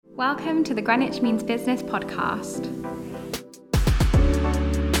Welcome to the Greenwich Means Business podcast.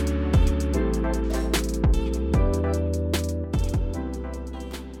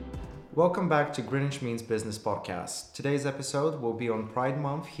 Welcome back to Greenwich Means Business podcast. Today's episode will be on Pride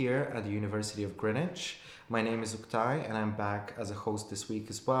Month here at the University of Greenwich. My name is Uktai and I'm back as a host this week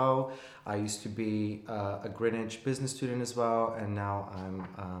as well. I used to be a Greenwich business student as well, and now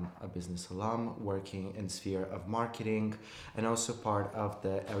I'm a business alum working in the sphere of marketing and also part of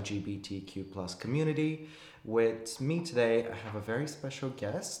the LGBTQ plus community. With me today, I have a very special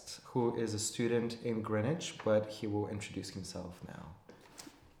guest who is a student in Greenwich, but he will introduce himself now.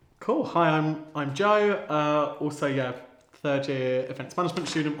 Cool. Hi, I'm Joe. Third year events management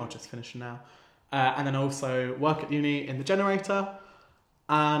student. I'll just finish now. And then also work at uni in the Generator.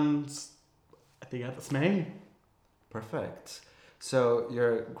 And I think that's me. Perfect. So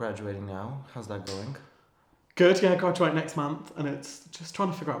you're graduating now. How's that going? Good. Yeah, I graduate next month, and it's just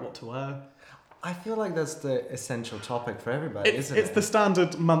trying to figure out what to wear. I feel like that's the essential topic for everybody, isn't it? It's the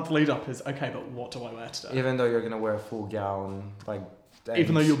standard month lead up is, okay, but what do I wear today? Even though you're going to wear a full gown, like...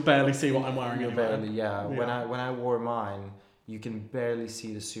 Even though you'll barely see what I'm wearing anyway. Barely, yeah. When I wore mine, you can barely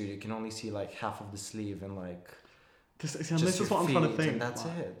see the suit. You can only see like half of the sleeve and like... This is what I'm trying to think. And that's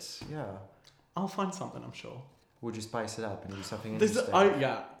it, yeah. I'll find something, I'm sure. Would you spice it up and do something interesting?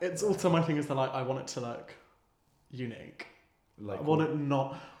 It's also my thing is that I want it to look unique. Like I want it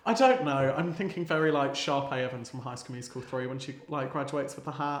not... I don't know. I'm thinking very like Sharpay Evans from High School Musical 3 when she like graduates with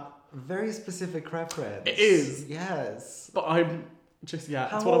the hat. Very specific reference. It is. Yes. But I'm just, How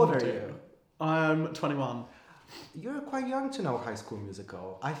that's what old I are want to do. you? I'm 21. You're quite young to know High School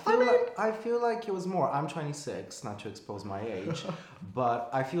Musical. I feel like it was more. I'm 26, not to expose my age, but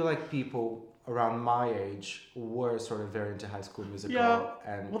I feel like people around my age were sort of very into High School Musical. Yeah.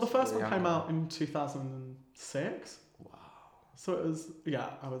 And Well, the first one came out in 2006. Wow. So it was,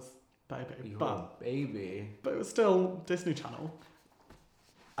 I was baby. You were a baby. But it was still Disney Channel.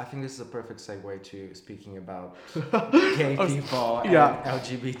 I think this is a perfect segue to speaking about gay people and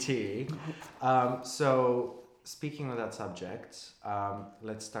LGBT. So speaking of that subject,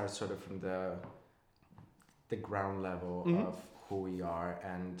 let's start sort of from the ground level of who we are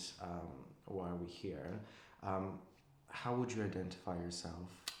and why we're here. How would you identify yourself?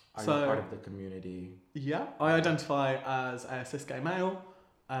 Are you part of the community? Yeah, I identify as a cis gay male.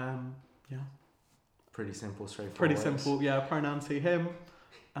 Pretty simple, straightforward. Pretty simple, pronouns he, him.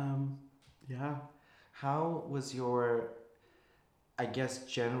 How was your, I guess,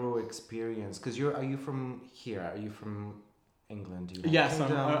 general experience? Because are you from here? Are you from England? Yes,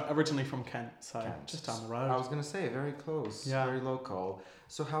 I'm originally from Kent, so Kent. Just down the road. I was going to say, very close, very local.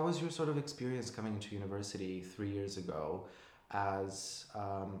 So how was your sort of experience coming into university 3 years ago as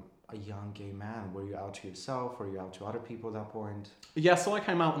a young gay man? Were you out to yourself? Were you out to other people at that point? Yeah, so I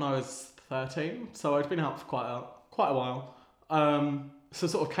came out when I was 13, so I'd been out for quite a while. So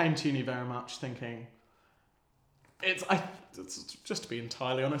sort of came to uni very much thinking, it's just to be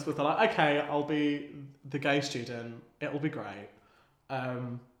entirely honest with it, like, okay, I'll be the gay student, it'll be great.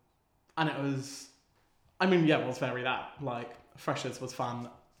 And it was, it was very that, like, freshers was fun.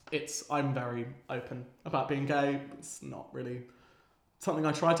 I'm very open about being gay. It's not really something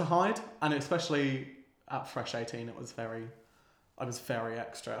I try to hide, and especially at Fresh 18, I was very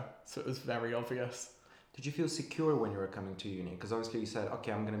extra, so it was very obvious. Did you feel secure when you were coming to uni? Because obviously you said,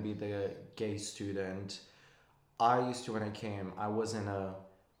 okay, I'm going to be the gay student. I used to, when I came, I wasn't a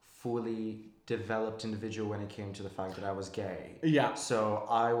fully developed individual when it came to the fact that I was gay. Yeah. So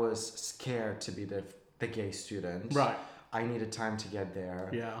I was scared to be the gay student. Right. I needed time to get there.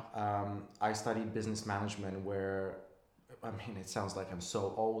 Yeah. I studied business management where, it sounds like I'm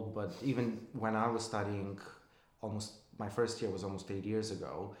so old, but even when I was studying, my first year was almost 8 years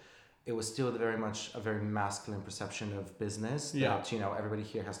ago. It was still very much a very masculine perception of business. Yeah. That, everybody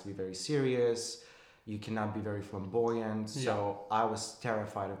here has to be very serious. You cannot be very flamboyant. So I was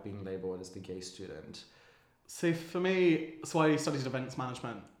terrified of being labeled as the gay student. See, for me, I studied events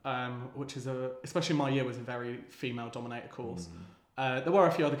management, which is especially my year was a very female-dominated course. There were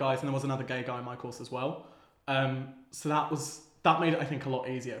a few other guys, and there was another gay guy in my course as well. So that made it, I think, a lot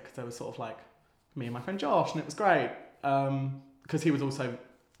easier because there was sort of like me and my friend Josh, and it was great because he was also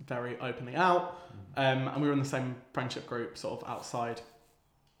very openly out, and we were in the same friendship group sort of outside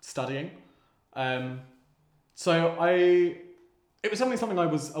studying. It was definitely something I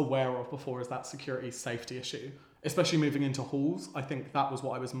was aware of before, is that security safety issue, especially moving into halls. I think that was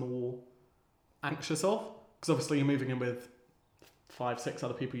what I was more anxious of, because obviously you're moving in with 5-6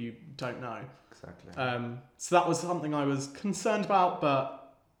 other people you don't know. Exactly. So that was something I was concerned about,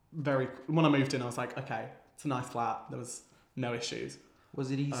 but when I moved in, I was like, okay, it's a nice flat. There was no issues.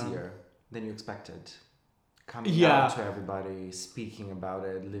 Was it easier than you expected? Coming Yeah. out to everybody, speaking about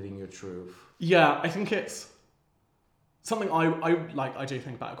it, living your truth. Yeah, I think it's something I do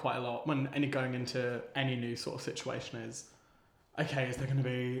think about it quite a lot when going into any new sort of situation is, okay, is there going to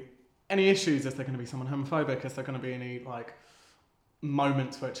be any issues? Is there going to be someone homophobic? Is there going to be any like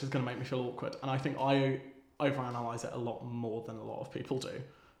moments which is going to make me feel awkward? And I think I overanalyze it a lot more than a lot of people do.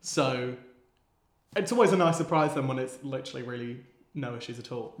 So it's always a nice surprise then when it's literally really no issues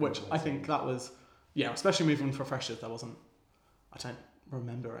at all, which I think that was, yeah, especially moving for freshers, I don't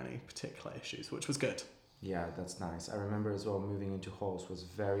remember any particular issues, which was good. Yeah, that's nice. I remember as well moving into halls was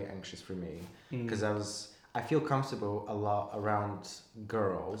very anxious for me because I feel comfortable a lot around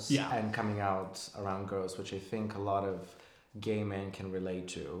girls and coming out around girls, which I think a lot of gay men can relate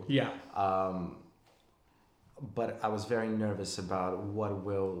to. Yeah. But I was very nervous about what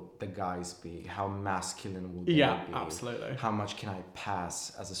will the guys be, how masculine will they be, absolutely. how much can I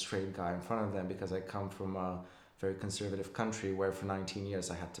pass as a straight guy in front of them, because I come from a very conservative country where for 19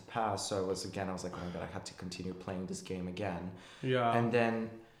 years I had to pass. So I was like, oh my God, I had to continue playing this game again. Yeah. And then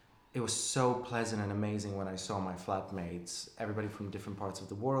it was so pleasant and amazing when I saw my flatmates, everybody from different parts of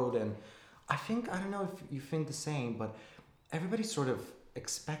the world. And I don't know if you think the same, but everybody sort of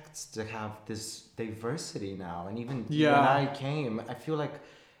expects to have this diversity now. And even when I came, I feel like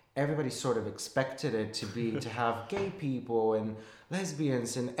everybody sort of expected it to be to have gay people and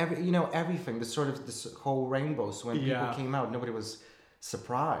lesbians and everything, this whole rainbow. So when people came out, nobody was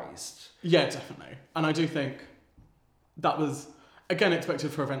surprised. Yeah, definitely. And I do think that was again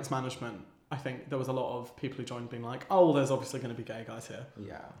expected for events management. I think there was a lot of people who joined being like, oh, well, there's obviously going to be gay guys here.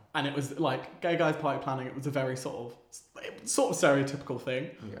 Yeah. And it was like gay guys party planning. It was a very sort of stereotypical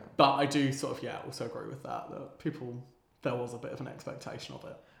thing. Yeah. But I do also agree with that there was a bit of an expectation of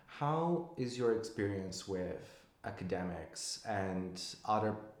it. How is your experience with academics and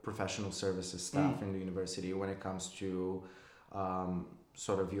other professional services staff in the university when it comes to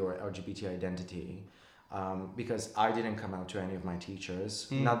sort of your LGBT identity? Because I didn't come out to any of my teachers.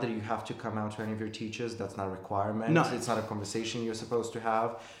 Not that you have to come out to any of your teachers. That's not a requirement. No. It's not a conversation you're supposed to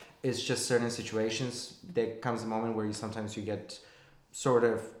have. It's just certain situations. There comes a moment where you get sort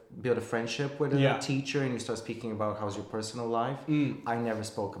of build a friendship with a teacher and you start speaking about how's your personal life. I never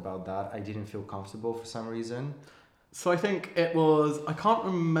spoke about that. I didn't feel comfortable for some reason. So I think it was, I can't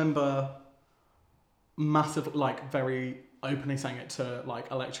remember massive, like very openly saying it to like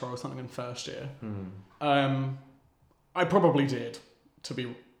a lecturer or something in first year. I probably did, to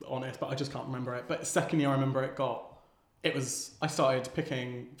be honest, but I just can't remember it. But second year I remember I started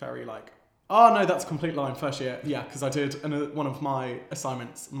picking very like, oh no, that's a complete lie in first year. Yeah, because I did, and one of my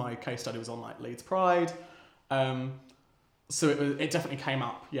assignments, my case study was on like Leeds Pride. So it definitely came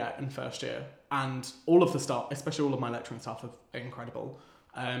up, in first year. And all of the staff, especially all of my lecturing staff, are incredible.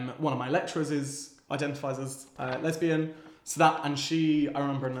 One of my lecturers identifies as lesbian. So I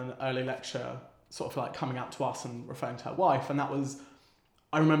remember in an early lecture, sort of like coming out to us and referring to her wife. And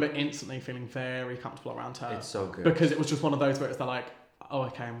I remember instantly feeling very comfortable around her. It's so good. Because it was just one of those where it's like, oh,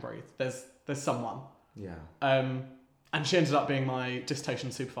 okay, I'm breathe. There's someone. Yeah. And she ended up being my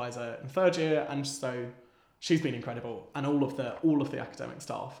dissertation supervisor in third year. And so she's been incredible. And all of the academic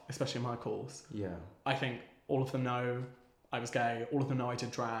staff, especially in my course. Yeah. I think all of them know I was gay. All of them know I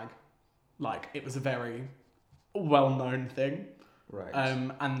did drag. Like, it was a very well-known thing. Right.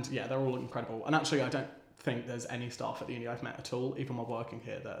 And yeah, they're all incredible. And actually, I don't think there's any staff at the uni I've met at all, even while working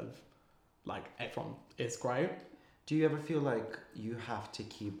here, that have, like, everyone is great. Do you ever feel like you have to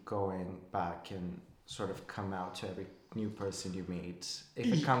keep going back and sort of come out to every new person you meet if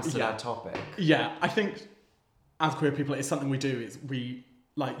it comes to that topic? Yeah, I think as queer people, it's something we do, is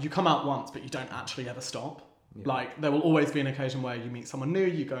you come out once, but you don't actually ever stop. Yeah. Like, there will always be an occasion where you meet someone new,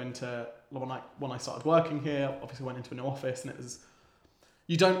 you go into, when I started working here, obviously went into a new office, and it was,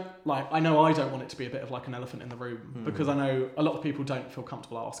 I know I don't want it to be a bit of like an elephant in the room, because I know a lot of people don't feel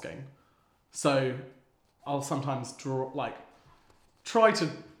comfortable asking. So I'll sometimes try to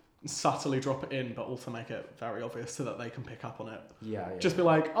subtly drop it in, but also make it very obvious so that they can pick up on it. Yeah. Just be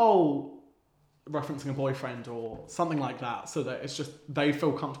like, oh, referencing a boyfriend or something like that, so that it's just, they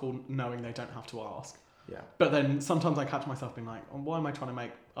feel comfortable knowing they don't have to ask. Yeah. But then sometimes I catch myself being like, oh, why am I trying to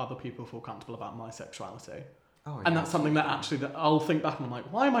make other people feel comfortable about my sexuality? Oh, and that's something that I'll think back and I'm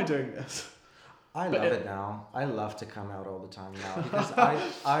like, why am I doing this? I love it now. I love to come out all the time now, because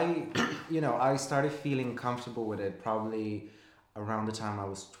I started feeling comfortable with it probably around the time I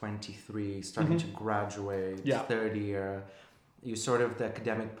was 23, starting to graduate, third year. The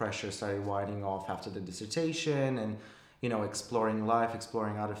academic pressure started widening off after the dissertation and, exploring life,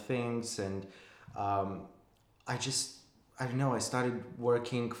 exploring other things. And I I don't know, I started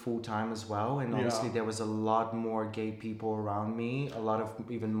working full time as well, and obviously there was a lot more gay people around me, a lot of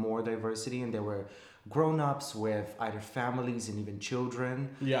even more diversity, and there were grown-ups with either families and even children.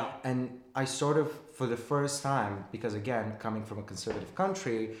 Yeah. And I sort of, for the first time, because again, coming from a conservative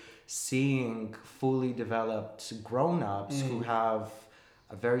country, seeing fully developed grown-ups who have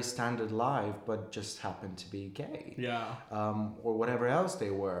a very standard life but just happen to be gay. Yeah. Or whatever else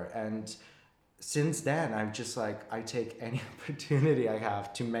they were. And since then, I'm just like, I take any opportunity I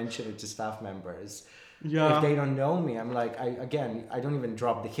have to mention it to staff members. Yeah. If they don't know me, I'm like, I don't even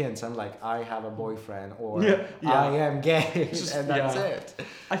drop the hints. I'm like, I have a boyfriend, or I am gay, and that's it.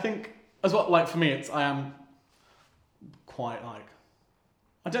 I think, as well, like for me, I am quite like,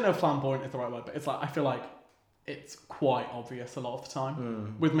 I don't know if flamboyant is the right word, but it's like, I feel like it's quite obvious a lot of the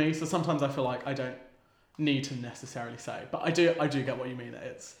time with me. So sometimes I feel like I don't need to necessarily say, but I do get what you mean.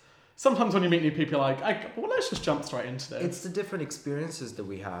 It's sometimes when you meet new people, you're like, well, let's just jump straight into this. It's the different experiences that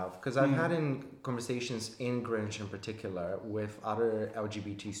we have, because I've had in conversations in Greenwich in particular with other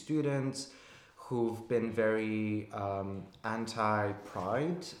LGBT students who've been very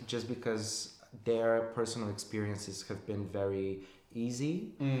anti-pride, just because their personal experiences have been very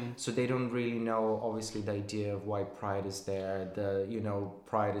easy. So they don't really know, obviously, the idea of why pride is there.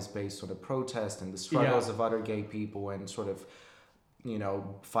 Pride is based on a protest and the struggles of other gay people, and sort of,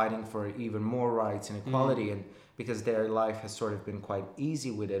 fighting for even more rights and equality, and because their life has sort of been quite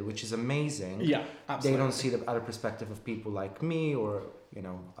easy with it, which is amazing. Yeah, absolutely. They don't see the other perspective of people like me or,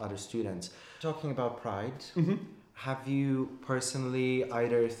 other students. Talking about Pride, have you personally,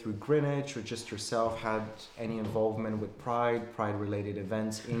 either through Greenwich or just yourself, had any involvement with Pride-related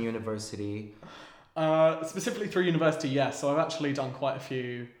events in university? Specifically through university, yes. So I've actually done quite a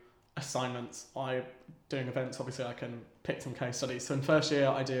few assignments. Doing events, obviously I can pick some case studies. So in first year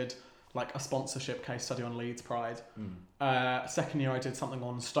I did like a sponsorship case study on Leeds Pride. Second year I did something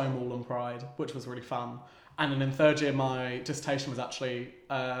on Stonewall and Pride, which was really fun. And then in third year my dissertation was actually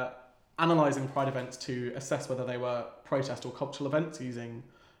analysing Pride events to assess whether they were protest or cultural events using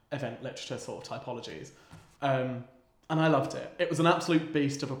event literature sort of typologies. And I loved it. It was an absolute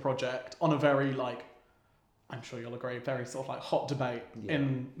beast of a project on a very, like, I'm sure you'll agree, very sort of like hot debate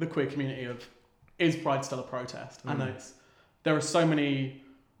in the queer community of, is Pride still a protest? And there are so many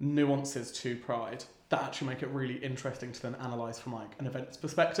nuances to Pride that actually make it really interesting to then analyse from like an events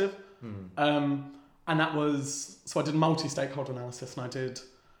perspective. And that was, so I did multi-stakeholder analysis, and I did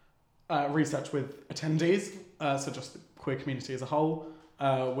research with attendees, so just the queer community as a whole,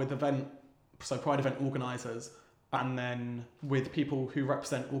 with Pride event organisers, and then with people who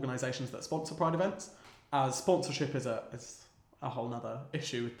represent organisations that sponsor Pride events, as sponsorship is a whole nother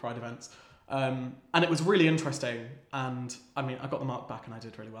issue with Pride events. And it was really interesting, and I mean, I got the mark back and I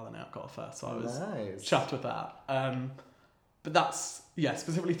did really well in it. I got a first, so I was chuffed with that. But that's,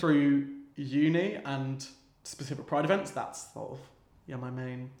 specifically through uni and specific Pride events, that's sort of, my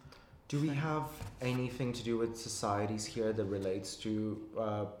main... Do we have anything to do with societies here that relates to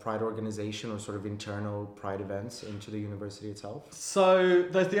Pride organization or sort of internal Pride events into the university itself? So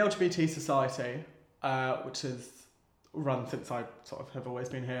there's the LGBT Society, which is run since I sort of have always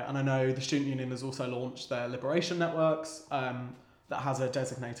been here, and I know the Student Union has also launched their Liberation Networks that has a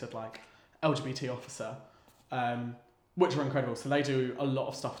designated like LGBT officer, which are incredible. So they do a lot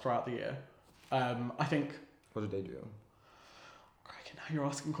of stuff throughout the year. I think... What do they do? Now you're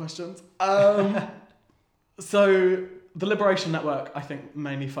asking questions. So the Liberation Network, I think,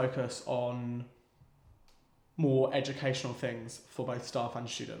 mainly focus on more educational things for both staff and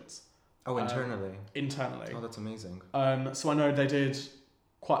students. Oh, internally? Internally. Oh, that's amazing. So I know they did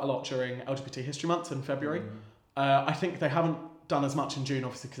quite a lot during LGBT History Month in February. I think they haven't done as much in June,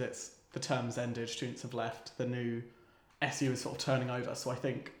 obviously, because the term's ended, students have left, the new SU is sort of turning over. So I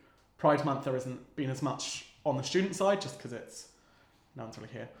think Pride Month there hasn't been as much on the student side, just because no one's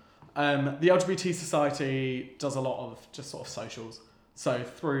really here. The LGBT Society does a lot of just sort of socials. So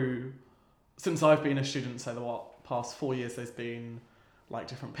since I've been a student, say the past 4 years, there's been like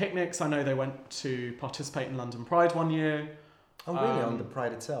different picnics. I know they went to participate in London Pride one year. Oh, really? On the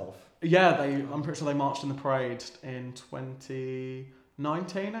Pride itself? Yeah, I'm pretty sure they marched in the parade in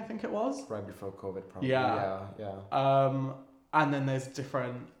 2019, I think it was. Right before COVID, probably. Yeah. Yeah. And then there's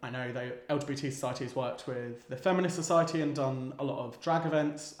different, I know LGBT Society has worked with the Feminist Society and done a lot of drag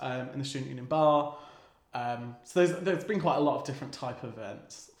events in the Student Union Bar. So there's been quite a lot of different type of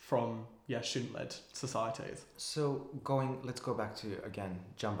events from, student-led societies. So let's go back to, again,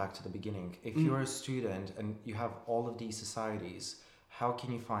 jump back to the beginning. If you're a student and you have all of these societies, how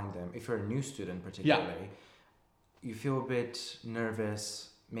can you find them? If you're a new student particularly, you feel a bit nervous,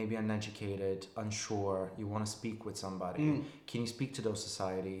 maybe uneducated, unsure, you want to speak with somebody, can you speak to those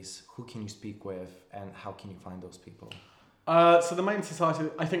societies? Who can you speak with, and how can you find those people? So the main society,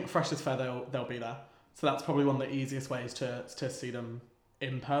 I think Freshers Fair, they'll be there. So that's probably one of the easiest ways to see them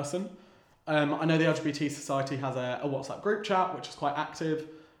in person. I know the LGBT Society has a WhatsApp group chat, which is quite active,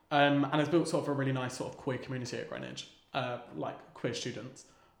 and has built sort of a really nice sort of queer community at Greenwich, like queer students,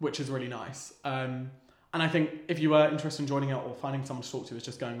 which is really nice. And I think if you were interested in joining it or finding someone to talk to, is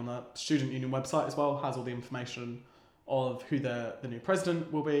just going on the Student Union website as well, has all the information of who the new president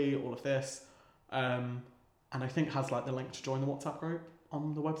will be, all of this. And I think has like the link to join the WhatsApp group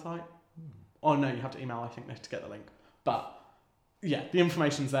on the website. Oh no, you have to email, I think, to get the link. But yeah, the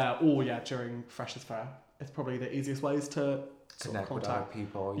information's there, or during Freshers Fair. It's probably the easiest ways to connect with other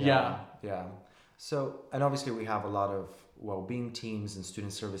people. Yeah. So, and obviously we have a lot of well-being teams and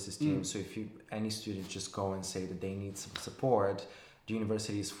student services teams. So if any student just go and say that they need some support, the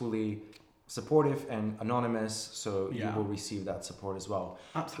university is fully supportive and anonymous, so you will receive that support as well.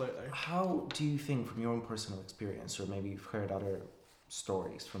 Absolutely. How do you think, from your own personal experience, or maybe you've heard other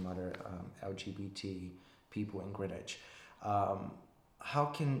stories from other LGBT people in Greenwich, how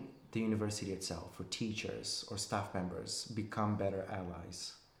can the university itself, or teachers or staff members, become better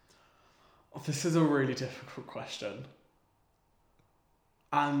allies? This is a really difficult question.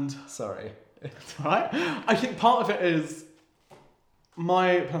 And sorry, it's all right. I think part of it is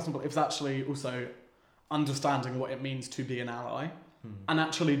my personal belief is actually also understanding what it means to be an ally, and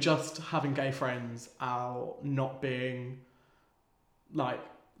actually just having gay friends out, not being like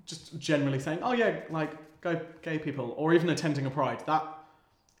just generally saying, oh yeah, like go gay people, or even attending a pride. That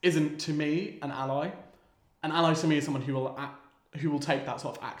isn't to me an ally. An ally to me is someone who will take that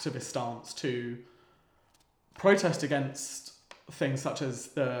sort of activist stance to protest against things such as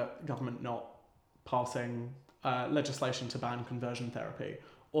the government not passing legislation to ban conversion therapy,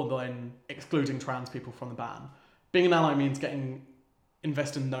 or then excluding trans people from the ban. Being an ally means getting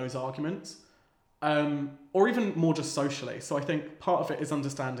invested in those arguments, or even more just socially. So I think part of it is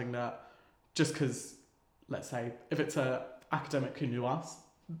understanding that just because, let's say, if it's a academic who knew us,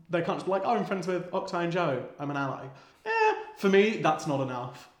 they can't just be like, oh, I'm friends with Oktay and Joe, I'm an ally. For me, that's not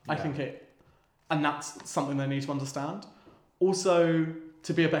enough. I think and that's something they need to understand. Also,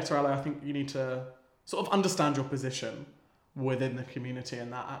 to be a better ally, I think you need to sort of understand your position within the community,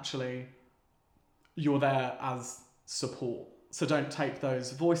 and that actually you're there as support. So don't take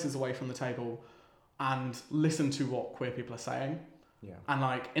those voices away from the table and listen to what queer people are saying. Yeah. And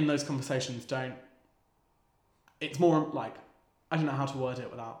like in those conversations, it's more like, I don't know how to word it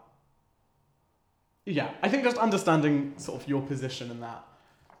without. Yeah, I think just understanding sort of your position in that,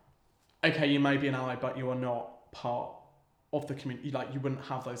 okay, you may be an ally, but you are not part of the community. Like, you wouldn't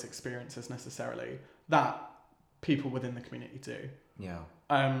have those experiences necessarily that people within the community do. Yeah.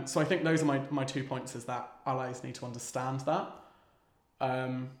 So I think those are my 2 points, is that allies need to understand that.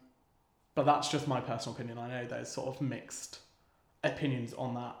 But that's just my personal opinion. I know there's sort of mixed opinions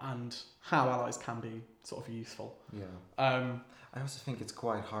on that and how allies can be sort of useful. Yeah. I also think it's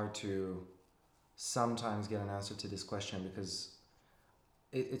quite hard to sometimes get an answer to this question, because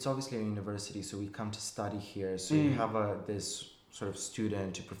it's obviously a university, so we come to study here. So you have this sort of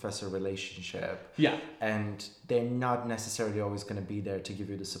student to professor relationship. Yeah. And they're not necessarily always going to be there to give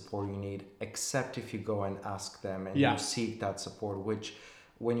you the support you need, except if you go and ask them and you seek that support, which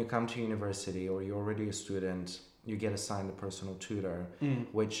when you come to university or you're already a student, you get assigned a personal tutor,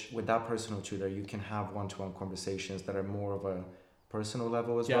 which with that personal tutor, you can have one-to-one conversations that are more of a personal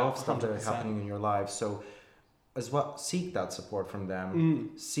level as well, stuff that are happening in your life. So as well, seek that support from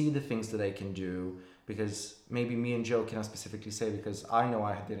them, see the things that they can do, because maybe me and Joe cannot specifically say, because I know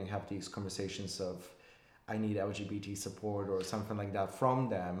I didn't have these conversations of I need LGBT support or something like that from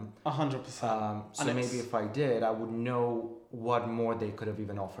them. 100%. So maybe if I did, I would know what more they could have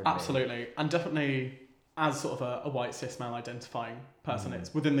even offered. Absolutely. Me. And definitely as sort of a white cis male identifying person,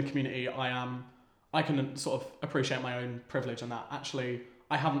 it's within the community I can sort of appreciate my own privilege in that actually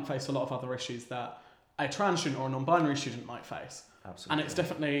I haven't faced a lot of other issues that a trans student or a non-binary student might face. Absolutely. And it's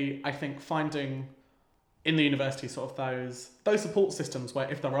definitely, I think, finding in the university sort of those support systems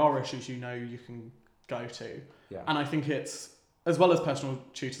where if there are issues, you can go to. Yeah. And I think it's, as well as personal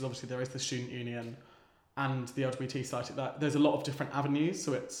tutors, obviously there is the student union and the LGBT side, that there's a lot of different avenues,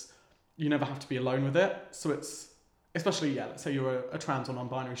 so you never have to be alone with it. So it's, especially, let's say you're a trans or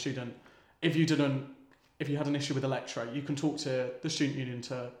non-binary student, if you had an issue with a lecturer, you can talk to the student union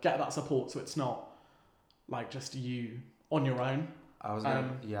to get that support, so it's not like just you on your own. I was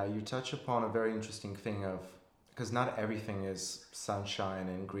you touch upon a very interesting thing because not everything is sunshine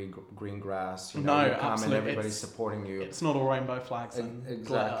and green grass. You No, you come absolutely. and everybody's supporting you. It's not all rainbow flags and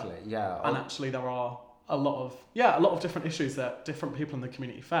Exactly. glitter. Yeah. And actually, there are a lot of different issues that different people in the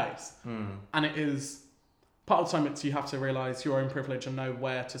community face. And it is part of the time you have to realise your own privilege and know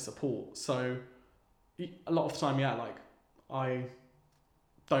where to support. So a lot of the time, like I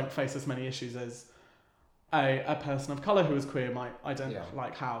don't face as many issues as a person of colour who is queer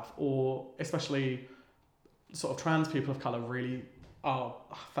might have, or especially sort of trans people of colour really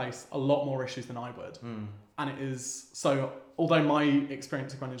face a lot more issues than I would. And it is so, although my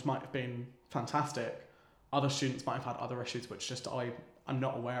experience at Greenwich might have been fantastic, other students might have had other issues which just I'm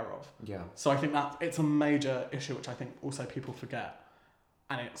not aware of. Yeah. So I think that it's a major issue which I think also people forget.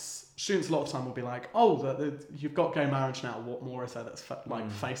 And it's students a lot of time will be like, oh, you've got gay marriage now. What more is there that's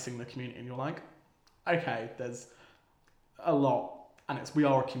facing the community? And you're like, okay, there's a lot, and we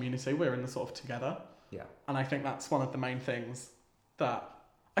are a community. We're in the sort of together. Yeah. And I think that's one of the main things that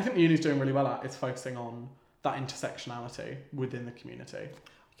I think the uni's doing really well at, is focusing on that intersectionality within the community.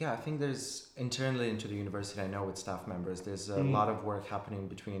 Yeah, I think there's internally into the university, I know with staff members, there's a lot of work happening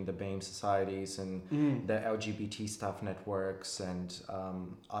between the BAME societies and the LGBT staff networks and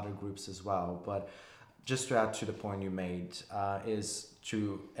other groups as well. But just to add to the point you made, is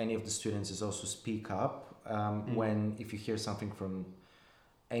to any of the students is also speak up if you hear something from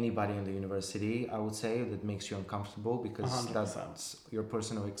anybody in the university, I would say, that makes you uncomfortable, because 100%. That's your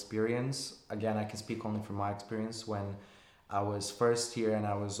personal experience. Again, I can speak only from my experience. When I was first here and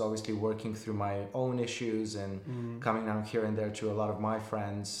I was obviously working through my own issues and coming down here and there to a lot of my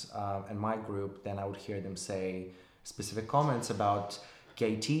friends and my group, then I would hear them say specific comments about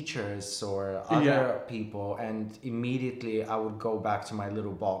gay teachers or other people, and immediately I would go back to my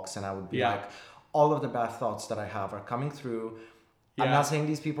little box and I would be like, all of the bad thoughts that I have are coming through. I'm not saying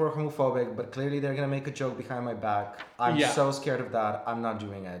these people are homophobic, but clearly they're going to make a joke behind my back. I'm so scared of that. I'm not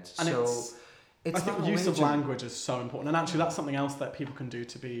doing it. And so I think use of language is so important. And actually that's something else that people can do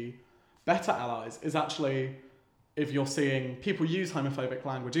to be better allies, is actually, if you're seeing people use homophobic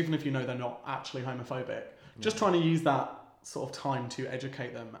language, even if you know they're not actually homophobic, just trying to use that sort of time to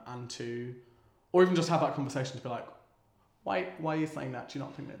educate them and or even just have that conversation to be like, why are you saying that? Do you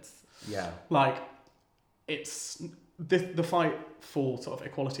not think it's... Yeah. Like, it's... The fight for sort of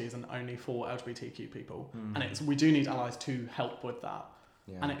equality isn't only for LGBTQ people. And we do need allies to help with that.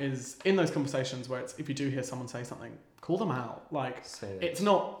 Yeah. And it is in those conversations where if you do hear someone say something, call them out. Like, it's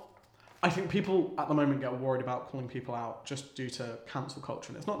not... I think people at the moment get worried about calling people out just due to cancel culture.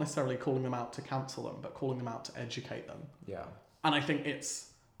 And it's not necessarily calling them out to cancel them, but calling them out to educate them. Yeah. And I think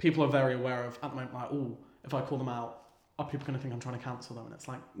people are very aware of, at the moment, like, if I call them out, are people going to think I'm trying to cancel them? And it's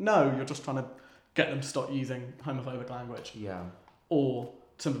like, no, you're just trying to get them to stop using homophobic language. Yeah. Or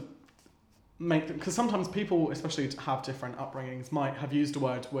to make them... Because sometimes people, especially to have different upbringings, might have used a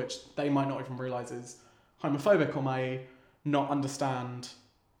word which they might not even realise is homophobic, or may not understand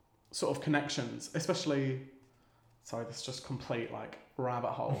sort of connections, especially... Sorry, this is just complete, like,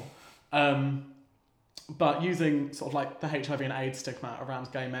 rabbit hole. But using sort of like the HIV and AIDS stigma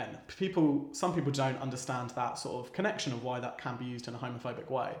around gay men, some people don't understand that sort of connection of why that can be used in a homophobic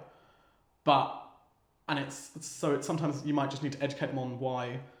way. Sometimes you might just need to educate them on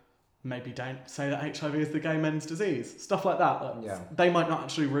why maybe don't say that HIV is the gay men's disease. Stuff like that. They might not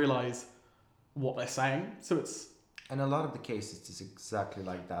actually realise what they're saying. So it's... And a lot of the cases is exactly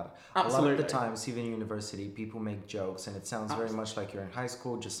like that. Absolutely. A lot of the times, even in university, people make jokes and it sounds very much like you're in high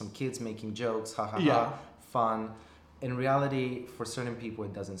school, just some kids making jokes, fun. In reality, for certain people,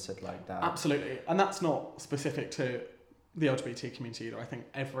 it doesn't sit like that. Absolutely. And that's not specific to the LGBT community either. I think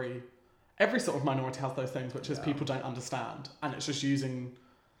every sort of minority has those things, which is people don't understand. And it's just using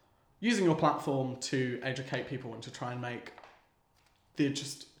your platform to educate people and to try and make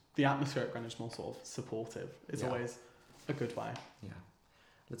the atmosphere at Greenwich more sort of supportive is always a good way. Yeah.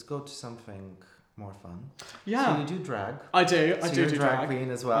 Let's go to something more fun. Yeah. So you do drag. I do. So you're a drag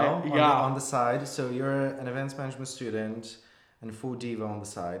queen as well on the side. So you're an events management student and full diva on the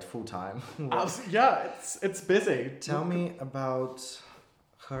side, full time. It's busy. Tell me about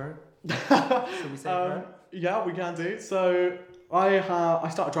her. Should we say her? Yeah, we can do. So I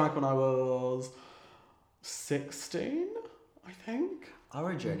started drag when I was 16, I think.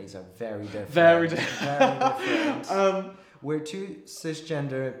 Our journeys are very different. Very different. We're two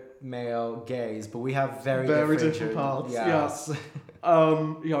cisgender male gays, but we have very different paths. Yes. I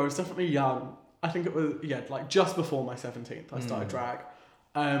was definitely young. I think it was like just before my 17th I started drag,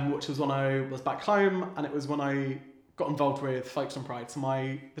 which was when I was back home, and it was when I got involved with Folkestone Pride. So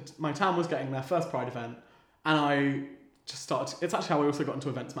my town was getting their first Pride event, and I just started. It's actually how I also got into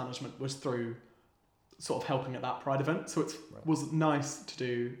events management, was through sort of helping at that Pride event. So it Right. was nice to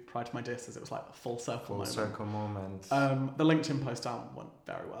do Pride to My Dis, as it was like a full circle moment. Circle moment. The LinkedIn post down went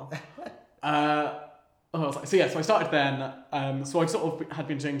very well. So I started then. So I sort of had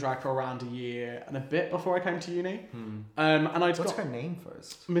been doing drag for around a year and a bit before I came to uni. And I'd What's got her name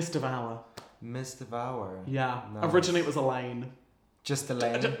first? Miss Devour. Miss Devour. Yeah. Nice. Originally it was Elaine. Just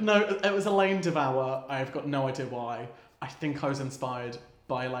Elaine? No, it was Elaine Devour. I've got no idea why. I think I was inspired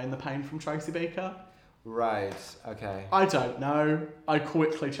by Elaine the Pain from Tracy Beaker. Right, okay. I don't know. I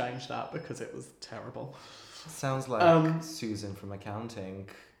quickly changed that because it was terrible. Sounds like Susan from accounting.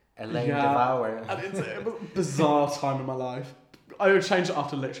 Elaine Devour. And it was a bizarre time in my life. I changed it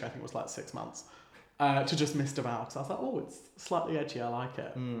after literally, I think it was like 6 months, to just Miss Devour, because I was like, oh, it's slightly edgy, I like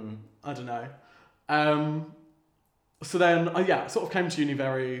it. I don't know. So then, sort of came to uni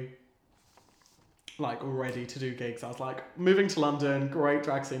very, like, ready to do gigs. I was like, moving to London, great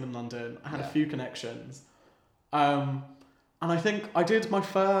drag scene in London. I had a few connections. And I think I did my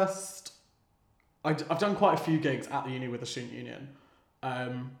first... I've done quite a few gigs at the uni with the student union.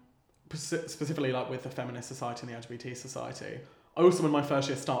 Specifically, like, with the Feminist Society and the LGBT Society. I also, in my first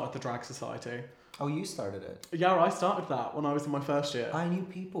year, started the Drag Society. Oh, you started it? Yeah, I started that when I was in my first year. I knew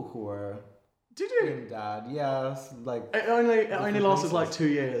people who were... Did you? doing that, yeah. Like It only lasted like 2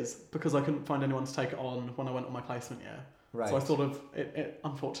 years because I couldn't find anyone to take it on when I went on my placement year. Right. So I sort of, it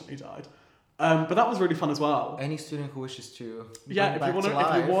unfortunately died. But that was really fun as well. Any student who wishes to If you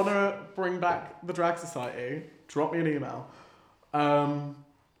want to bring back the Drag Society, drop me an email.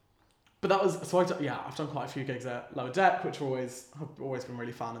 But that was, so I've done quite a few gigs at Lower Deck, which have always been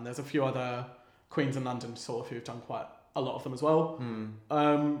really fun. And there's a few other queens in London sort of who've done quite a lot of them as well.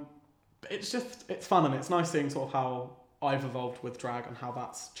 It's fun, and it's nice seeing sort of how I've evolved with drag and how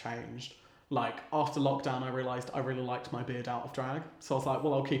that's changed. Like, after lockdown, I realised I really liked my beard out of drag. So I was like,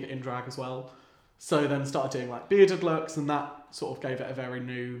 well, I'll keep it in drag as well. So then started doing like bearded looks, and that sort of gave it a very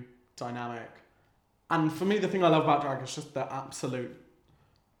new dynamic. And for me, the thing I love about drag is just the absolute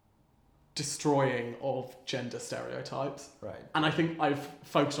destroying of gender stereotypes. Right. And I think I've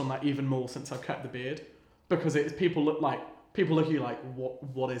focused on that even more since I've kept the beard, because people look at you like,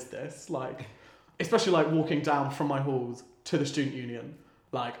 what is this? Like, especially like walking down from my halls to the student union.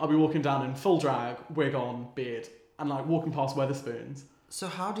 Like, I'll be walking down in full drag, wig on, beard, and like walking past Wetherspoons. So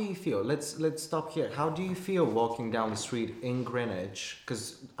how do you feel? Let's stop here. How do you feel walking down the street in Greenwich?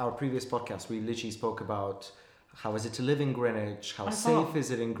 Because our previous podcast, we literally spoke about how is it to live in Greenwich? How safe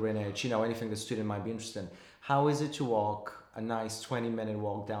is it in Greenwich? You know, anything the student might be interested in. How is it to walk a nice 20-minute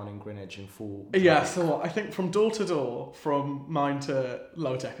walk down in Greenwich in full drag? Yeah, so I think from door to door, from mine to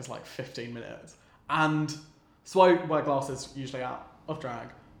Lower Deck is like 15 minutes. And so I wear glasses usually out of drag,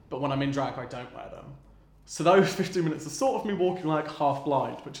 but when I'm in drag, I don't wear them. So those 15 minutes are sort of me walking like half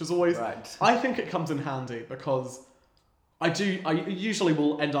blind, which is always... Right. I think it comes in handy because I usually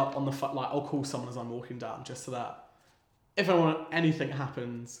will end up on the... Like, I'll call someone as I'm walking down just so that if anything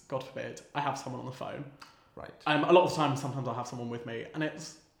happens, God forbid, I have someone on the phone. Right. A lot of the time, sometimes I'll have someone with me, and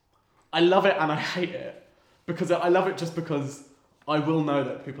I love it and I hate it, because I love it just because I will know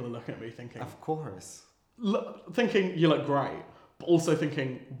that people are looking at me thinking... Of course. Thinking you look great, but also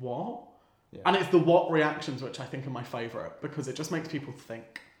thinking, what? Yeah. And it's the what reactions which I think are my favourite, because it just makes people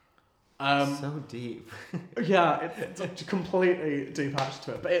think. So deep. Yeah, it's completely deep attached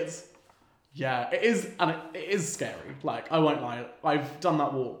to it, but it is, and it is scary. Like, I won't lie, I've done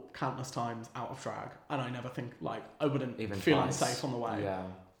that walk countless times out of drag, and I never think, like, I wouldn't Even feel twice. unsafe on the way. Yeah.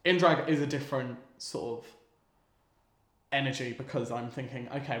 In drag is a different sort of energy, because I'm thinking,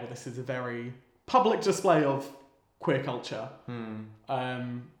 okay, well, this is a very public display of queer culture.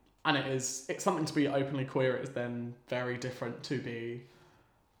 And it's something to be openly queer. It is then very different to be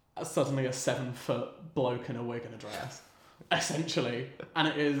suddenly a 7-foot bloke in a wig and a dress, essentially. And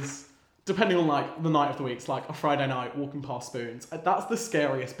it is, depending on like the night of the week, it's like a Friday night walking past Spoons. That's the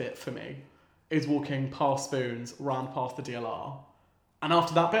scariest bit for me, is walking past Spoons, round past the DLR. And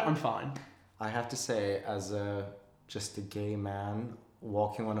after that bit, I'm fine. I have to say, as just a gay man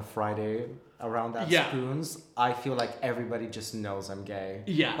walking on a Friday around that Spoons, I feel like everybody just knows I'm gay.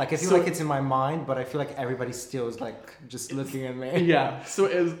 Yeah. Like, I feel like it's in my mind, but I feel like everybody still is like just looking at me. Yeah. So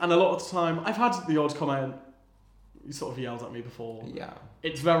it is, and a lot of the time, I've had the odd comment, you sort of yelled at me before. Yeah.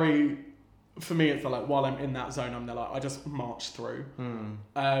 It's very, for me, it's like, while I'm in that zone, I'm there like, I just march through.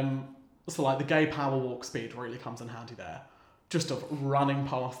 So like the gay power walk speed really comes in handy there. Just of running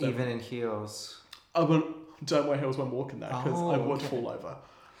past them. Even in heels. I don't wear heels when walking there, because I would fall over.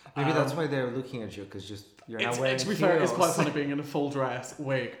 Maybe that's why they're looking at you, because you're not wearing to be heels. fair, it's quite funny being in a full dress,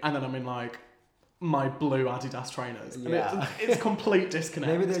 wig, and then I'm in like my blue Adidas trainers. And Yeah. it's complete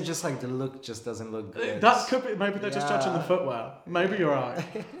disconnect. Maybe they're just like the look just doesn't look good. That could be, maybe they're just judging the footwear. Maybe you're right.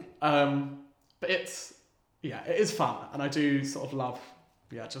 But it is fun. And I do sort of love,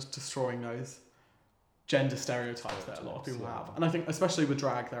 just destroying those gender stereotypes that a lot of people have. And I think especially with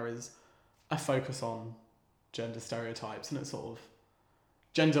drag, there is a focus on gender stereotypes, and it's sort of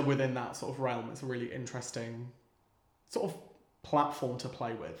gender within that sort of realm. It's a really interesting sort of platform to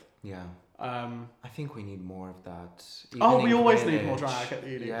play with. Yeah. I think we need more of that. We always need more drag at the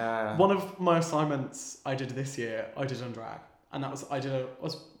uni. Yeah. One of my assignments I did this year, I did on drag. And that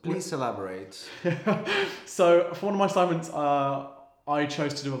was, Please elaborate. So for one of my assignments, I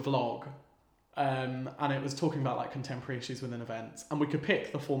chose to do a vlog. And it was talking about like contemporary issues within events. And we could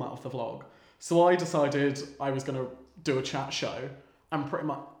pick the format of the vlog. So I decided I was going to do a chat show. And pretty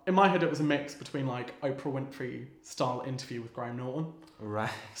much, in my head, it was a mix between like Oprah Winfrey style interview with Graham Norton.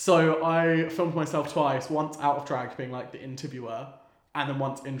 Right. So I filmed myself twice, once out of drag being like the interviewer, and then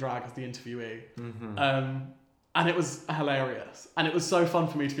once in drag as the interviewee. Mm-hmm. And it was hilarious. And it was so fun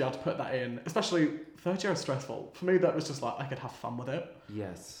for me to be able to put that in, especially third year is stressful. For me, that was just like, I could have fun with it.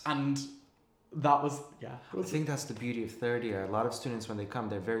 Yes. And that was, I think that's the beauty of third year. A lot of students, when they come,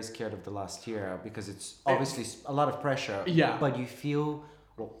 they're very scared of the last year because it's obviously a lot of pressure. Yeah. But you feel,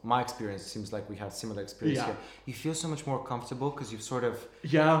 well, my experience seems like we have similar experience here. You feel so much more comfortable because you've sort of...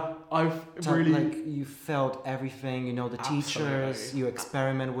 Yeah, I've really... Like, you felt everything, you know, the teachers, you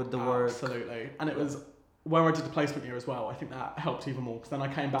experiment with the work. Absolutely. And it was, where I did the placement year as well, I think that helped even more because then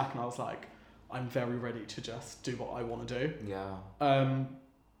I came back and I was like, I'm very ready to just do what I want to do. Yeah.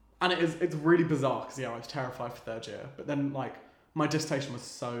 And it's really bizarre because I was terrified for third year, but then like my dissertation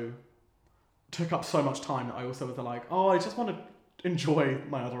took up so much time that I also was like, I just want to enjoy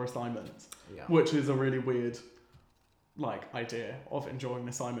my other assignments, which is a really weird like idea of enjoying an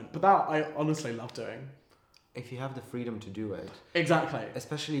assignment. But that I honestly love doing. If you have the freedom to do it. Exactly.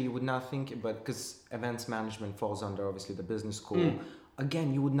 Especially you would not think, but because events management falls under obviously the business school.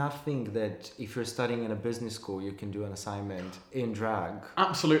 Again, you would not think that if you're studying in a business school, you can do an assignment in drag.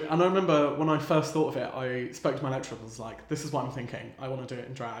 Absolutely. And I remember when I first thought of it, I spoke to my lecturer and was like, this is what I'm thinking. I want to do it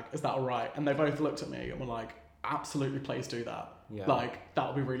in drag. Is that all right? And they both looked at me and were like, absolutely, please do that. Yeah. Like, that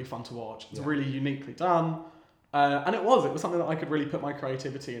would be really fun to watch. It's really uniquely done. And it was something that I could really put my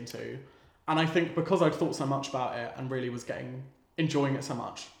creativity into. And I think because I'd thought so much about it and really was enjoying it so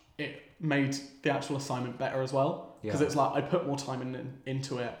much, it made the actual assignment better as well. Because it's like I put more time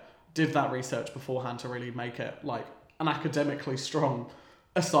into it, did that research beforehand to really make it like an academically strong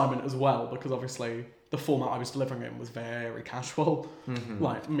assignment as well. Because obviously the format I was delivering in was very casual. Mm-hmm.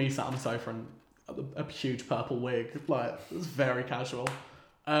 Like me sat on a sofa and a huge purple wig. Like it was very casual.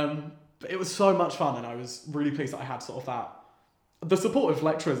 But it was so much fun, and I was really pleased that I had sort of the support of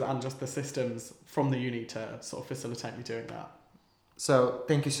lecturers and just the systems from the uni to sort of facilitate me doing that. So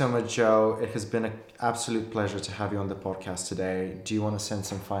thank you so much, Joe. It has been an absolute pleasure to have you on the podcast today. Do you want to send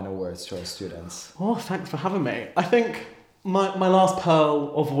some final words to our students? Oh, thanks for having me. I think my last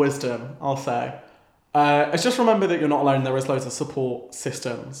pearl of wisdom, I'll say, is just remember that you're not alone. There is loads of support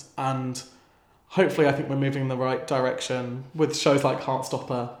systems, and hopefully I think we're moving in the right direction with shows like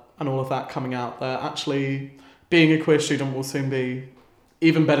Heartstopper and all of that coming out there. Actually, being a queer student will soon be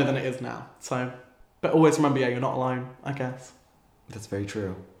even better than it is now. So, but always remember, you're not alone, I guess. That's very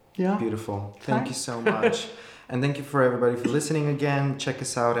true. Yeah. Beautiful. Thank you so much. And thank you for everybody for listening again. Check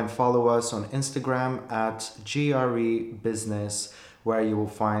us out and follow us on Instagram at GRE Business, where you will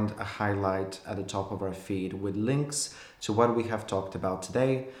find a highlight at the top of our feed with links to what we have talked about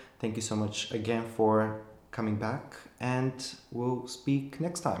today. Thank you so much again for coming back, and we'll speak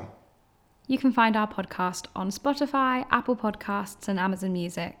next time. You can find our podcast on Spotify, Apple Podcasts, and Amazon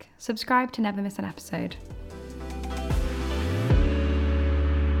Music. Subscribe to never miss an episode.